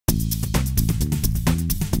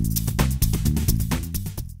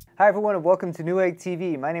Hi everyone and welcome to Newegg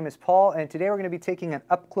TV. My name is Paul and today we're going to be taking an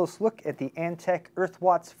up-close look at the Antec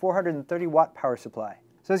Earthwatts 430 watt power supply.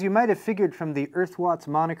 So as you might have figured from the Earthwatts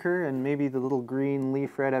moniker and maybe the little green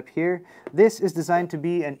leaf right up here, this is designed to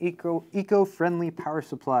be an eco-friendly power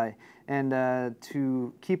supply. And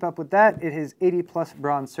to keep up with that, it is 80 plus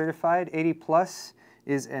bronze certified. 80 plus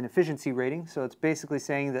is an efficiency rating, so it's basically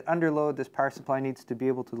saying that under load this power supply needs to be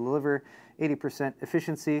able to deliver 80%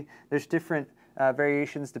 efficiency. There's different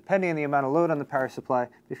variations depending on the amount of load on the power supply.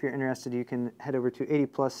 If you're interested, you can head over to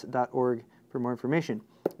 80plus.org for more information.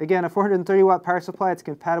 Again, a 430 watt power supply. It's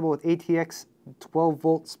compatible with ATX 12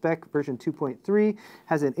 volt spec version 2.3,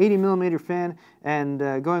 has an 80 millimeter fan, and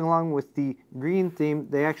going along with the green theme,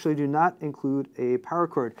 they actually do not include a power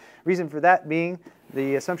cord. Reason for that being,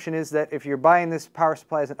 the assumption is that if you're buying this power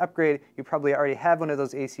supply as an upgrade, you probably already have one of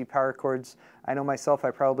those AC power cords. I know myself, I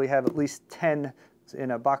probably have at least 10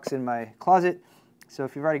 in a box in my closet. So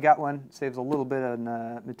if you've already got one, it saves a little bit on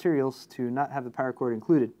materials to not have the power cord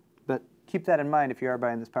included. But keep that in mind if you are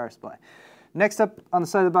buying this power supply. Next up on the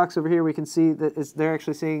side of the box over here, we can see that they're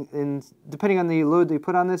actually saying, depending on the load they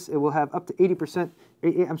put on this, it will have up to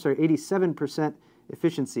 87%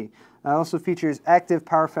 efficiency. Also features active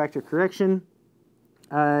power factor correction,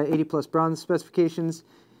 80 plus bronze specifications,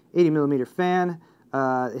 80 millimeter fan.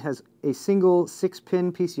 It has a single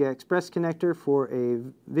 6-pin PCI Express connector for a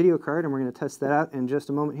video card, and we're going to test that out in just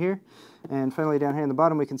a moment here. And finally, down here on the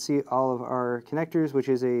bottom, we can see all of our connectors, which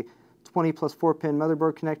is a 20 plus 4-pin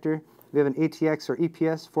motherboard connector. We have an ATX or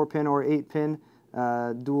EPS 4-pin or 8-pin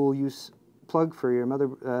dual-use plug for your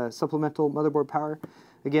supplemental motherboard power.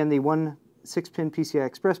 Again, the one 6-pin PCI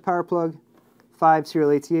Express power plug, 5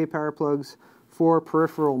 serial ATA power plugs, 4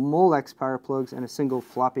 peripheral Molex power plugs, and a single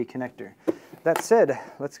floppy connector. That said,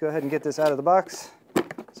 let's go ahead and get this out of the box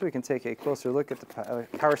so we can take a closer look at the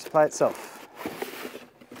power supply itself.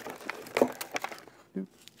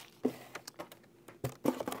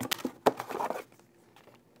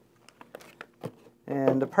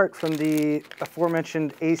 And apart from the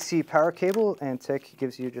aforementioned AC power cable, Antec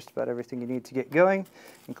gives you just about everything you need to get going,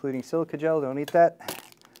 including silica gel. Don't eat that.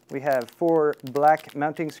 We have 4 black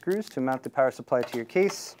mounting screws to mount the power supply to your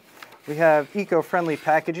case. We have eco-friendly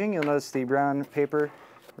packaging. You'll notice the brown paper,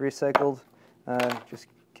 recycled, just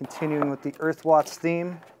continuing with the Earthwatts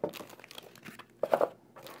theme.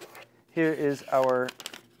 Here is our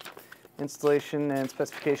installation and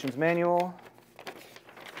specifications manual.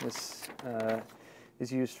 This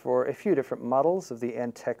is used for a few different models of the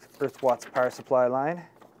Antec Earthwatts power supply line.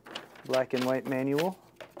 Black and white manual.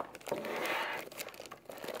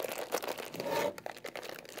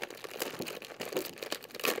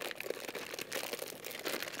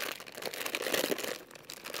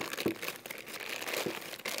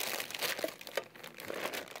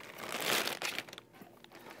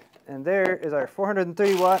 And there is our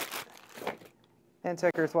 430 watt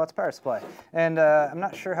Antec Earthwatts power supply. And I'm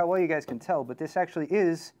not sure how well you guys can tell, but this actually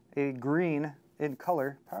is a green in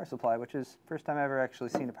color power supply, which is the first time I've ever actually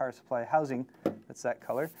seen a power supply housing that's that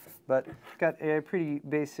color. But it's got a pretty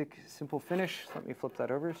basic, simple finish. Let me flip that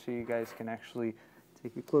over so you guys can actually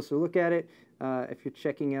take a closer look at it. If you're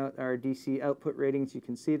checking out our DC output ratings, you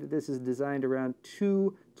can see that this is designed around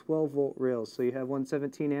 2 12-volt rails. So you have one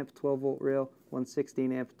 17 amp 12-volt rail, one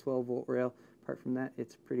 16 amp 12-volt rail. Apart from that,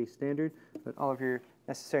 it's pretty standard, but all of your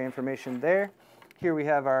necessary information there. Here we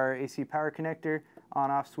have our AC power connector,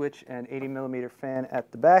 on-off switch, and 80 millimeter fan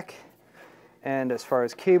at the back. And as far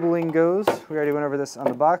as cabling goes, we already went over this on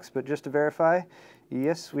the box, but just to verify,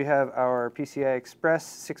 yes, we have our PCI Express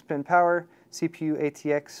 6-pin power, CPU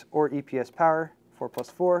ATX or EPS power,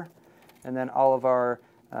 4+4, and then all of our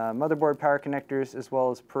motherboard power connectors as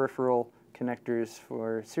well as peripheral connectors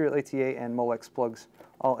for serial ATA and Molex plugs,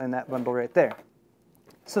 all in that bundle right there.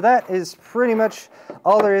 So that is pretty much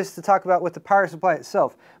all there is to talk about with the power supply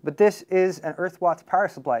itself. But this is an Earthwatts power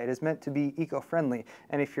supply. It is meant to be eco-friendly.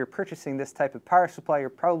 And if you're purchasing this type of power supply, you're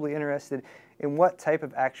probably interested in what type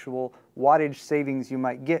of actual wattage savings you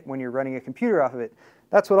might get when you're running a computer off of it.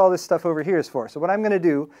 That's what all this stuff over here is for. So what I'm going to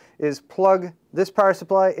do is plug this power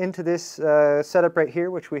supply into this setup right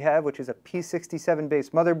here, which we have, which is a P67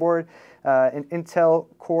 based motherboard, an Intel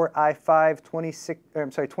Core i5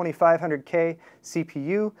 2500K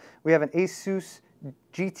CPU. We have an Asus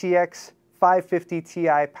GTX 550 Ti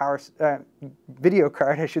video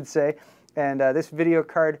card, I should say, and this video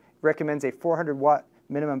card recommends a 400 watt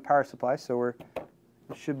minimum power supply. So we're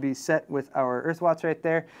It should be set with our Earthwatts right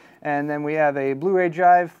there. And then we have a Blu-ray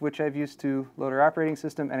drive, which I've used to load our operating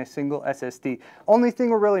system, and a single SSD. Only thing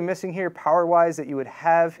we're really missing here power-wise that you would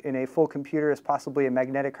have in a full computer is possibly a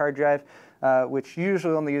magnetic hard drive, which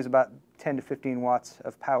usually only use about 10 to 15 watts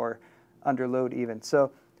of power under load even.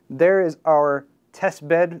 So there is our test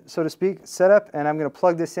bed, so to speak, set up, and I'm going to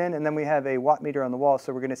plug this in, and then we have a watt meter on the wall,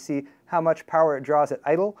 so we're going to see how much power it draws at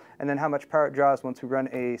idle, and then how much power it draws once we run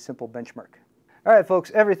a simple benchmark. All right,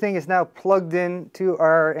 folks, everything is now plugged in to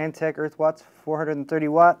our Antec Earthwatts 430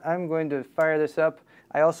 watt. I'm going to fire this up.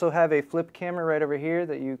 I also have a flip camera right over here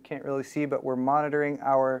that you can't really see, but we're monitoring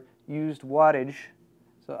our used wattage.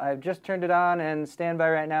 So I've just turned it on, and standby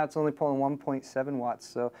right now, it's only pulling 1.7 watts.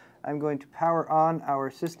 So I'm going to power on our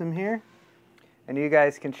system here, and you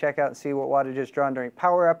guys can check out and see what wattage is drawn during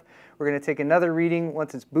power up. We're going to take another reading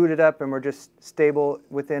once it's booted up and we're just stable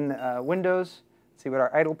within Windows, see what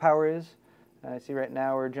our idle power is. I see right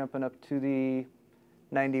now we're jumping up to the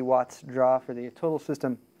 90 watts draw for the total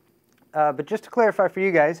system. But just to clarify for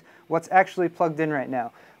you guys, what's actually plugged in right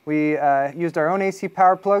now. We used our own AC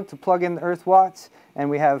power plug to plug in the Earthwatts, and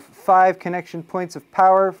we have 5 connection points of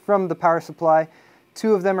power from the power supply.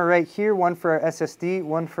 2 of them are right here, one for our SSD,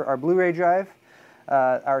 one for our Blu-ray drive.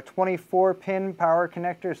 Our 24-pin power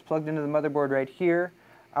connector is plugged into the motherboard right here.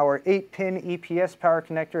 Our 8-pin EPS power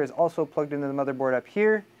connector is also plugged into the motherboard up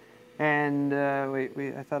here. And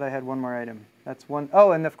wait, I thought I had one more item. That's one.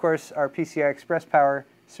 Oh, and of course our PCI Express power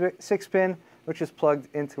 6-pin, which is plugged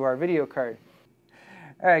into our video card.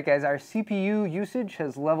 All right, guys, our CPU usage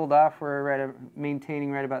has leveled off. We're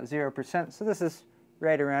maintaining right about 0%. So this is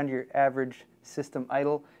right around your average system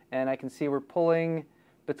idle. And I can see we're pulling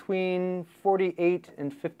between 48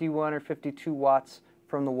 and 51 or 52 watts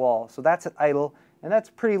from the wall. So that's at idle, and that's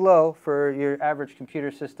pretty low for your average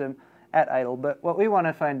computer system at idle. But what we want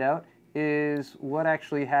to find out is what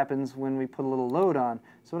actually happens when we put a little load on.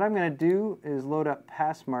 So what I'm going to do is load up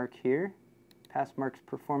Passmark here. Passmark's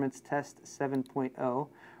Performance Test 7.0.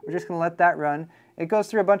 We're just going to let that run. It goes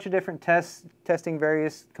through a bunch of different tests, testing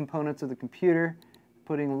various components of the computer,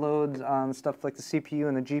 putting loads on stuff like the CPU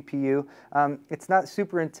and the GPU. It's not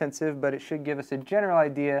super intensive, but it should give us a general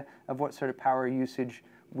idea of what sort of power usage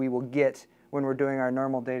we will get when we're doing our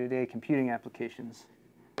normal day-to-day computing applications.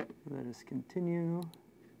 Let us continue.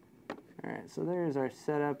 All right, so there's our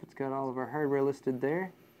setup. It's got all of our hardware listed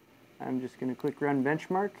there. I'm just going to click Run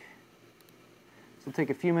Benchmark. This will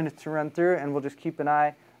take a few minutes to run through, and we'll just keep an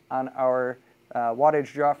eye on our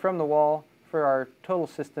wattage draw from the wall for our total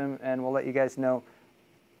system, and we'll let you guys know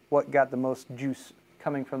what got the most juice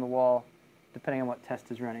coming from the wall, depending on what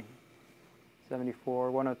test is running.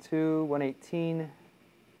 74, 102, 118,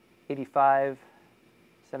 85,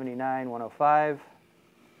 79, 105.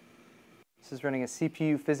 This is running a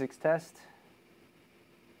CPU physics test.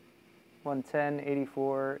 110,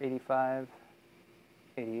 84, 85,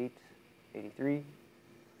 88, 83.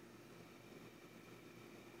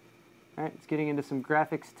 All right, it's getting into some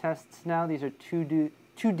graphics tests now. These are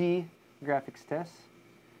 2D graphics tests.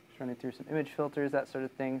 Running through some image filters, that sort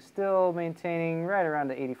of thing. Still maintaining right around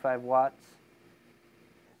the 85 watts.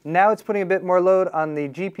 Now it's putting a bit more load on the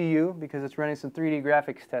GPU because it's running some 3D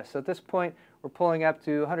graphics tests. So at this point, we're pulling up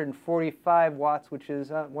to 145 watts, which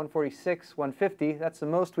is 146, 150. That's the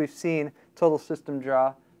most we've seen total system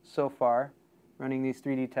draw so far, running these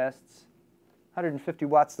 3D tests. 150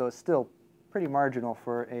 watts, though, is still pretty marginal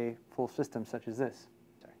for a full system such as this.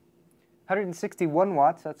 Sorry. 161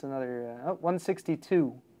 watts, that's another,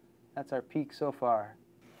 162. That's our peak so far.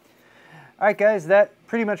 All right, guys, that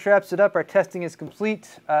pretty much wraps it up. Our testing is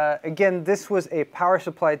complete. Again, this was a power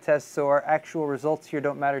supply test, so our actual results here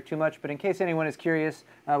don't matter too much. But in case anyone is curious,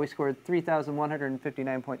 we scored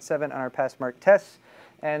 3,159.7 on our Passmark tests.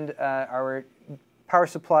 And our power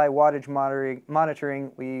supply wattage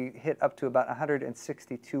monitoring, we hit up to about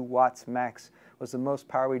 162 watts max, was the most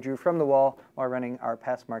power we drew from the wall while running our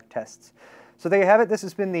Passmark tests. So there you have it. This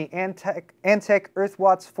has been the Antec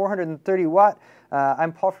Earthwatts 430 watt.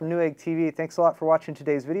 I'm Paul from Newegg TV. Thanks a lot for watching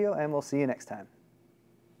today's video, and we'll see you next time.